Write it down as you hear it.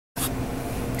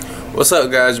What's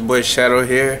up, guys? Your boy Shadow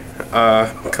here.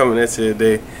 Coming at you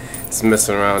today. Just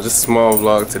messing around. Just a small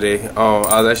vlog today.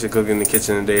 I was actually cooking in the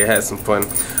kitchen today. I had some fun.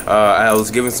 I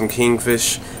was giving some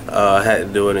kingfish. I had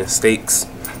to do it in steaks.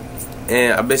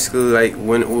 And I basically like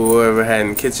went wherever I had in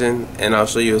the kitchen, and I'll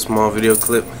show you a small video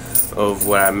clip of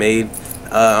what I made.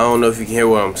 I don't know if you can hear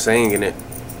what I'm saying in it.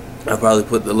 I'll probably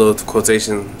put the little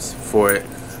quotations for it.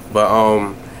 But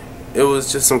it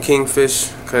was just some kingfish,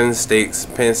 cutting steaks,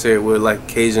 pan-seared with like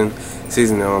Cajun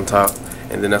seasoning on top,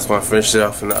 and then that's when I finished it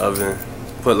off in the oven.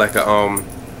 Put like a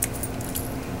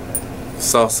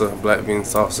salsa, black bean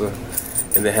salsa,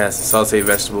 and then had some sauteed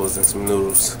vegetables and some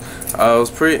noodles. It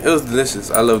was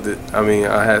delicious. I loved it. I mean,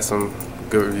 I had some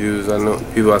good reviews. I know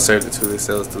people I served it to, they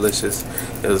said it was delicious.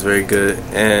 It was very good.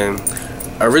 And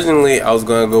originally I was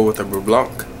gonna go with a beurre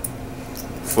blanc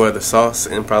for the sauce,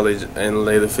 and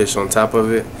lay the fish on top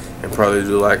of it, and probably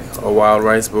do like a wild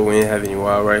rice, but we didn't have any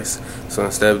wild rice, so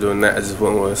instead of doing that, I just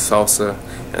went with salsa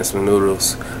and some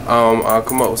noodles. I'll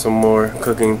come up with some more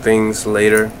cooking things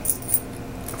later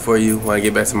for you when I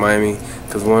get back to Miami,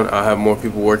 because one, I'll have more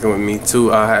people working with me.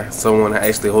 Two, I'll have someone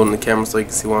actually holding the camera so you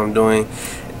can see what I'm doing,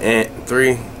 and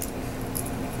three,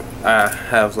 I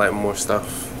have like more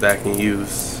stuff that I can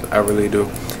use. I really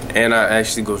do. And I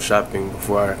actually go shopping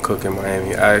before I cook in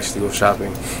Miami. I actually go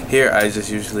shopping. Here, I just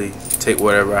usually take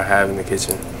whatever I have in the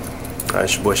kitchen. Alright,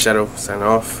 it's your boy Shadow, signing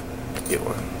off. Get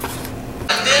one.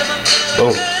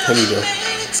 Boom, here we go.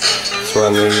 That's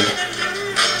what I need.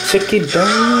 Check it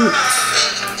out.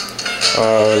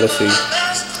 Let's see.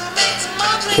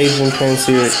 Cajun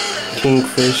pan-seared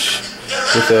kingfish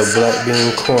with a black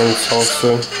bean corn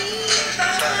salsa,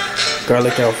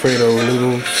 garlic Alfredo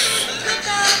noodles,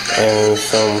 and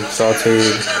some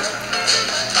sauteed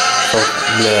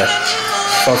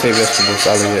vegetables.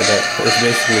 I'll leave it at that. It's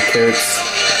basically carrots,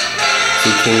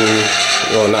 zucchini,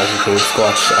 well, not zucchini,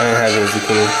 squash. I didn't have any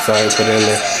zucchini, so I put it in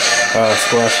there.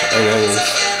 Squash and onions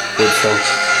with some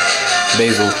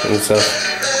basil and stuff.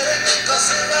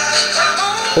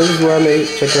 This is what I made.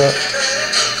 Check it out.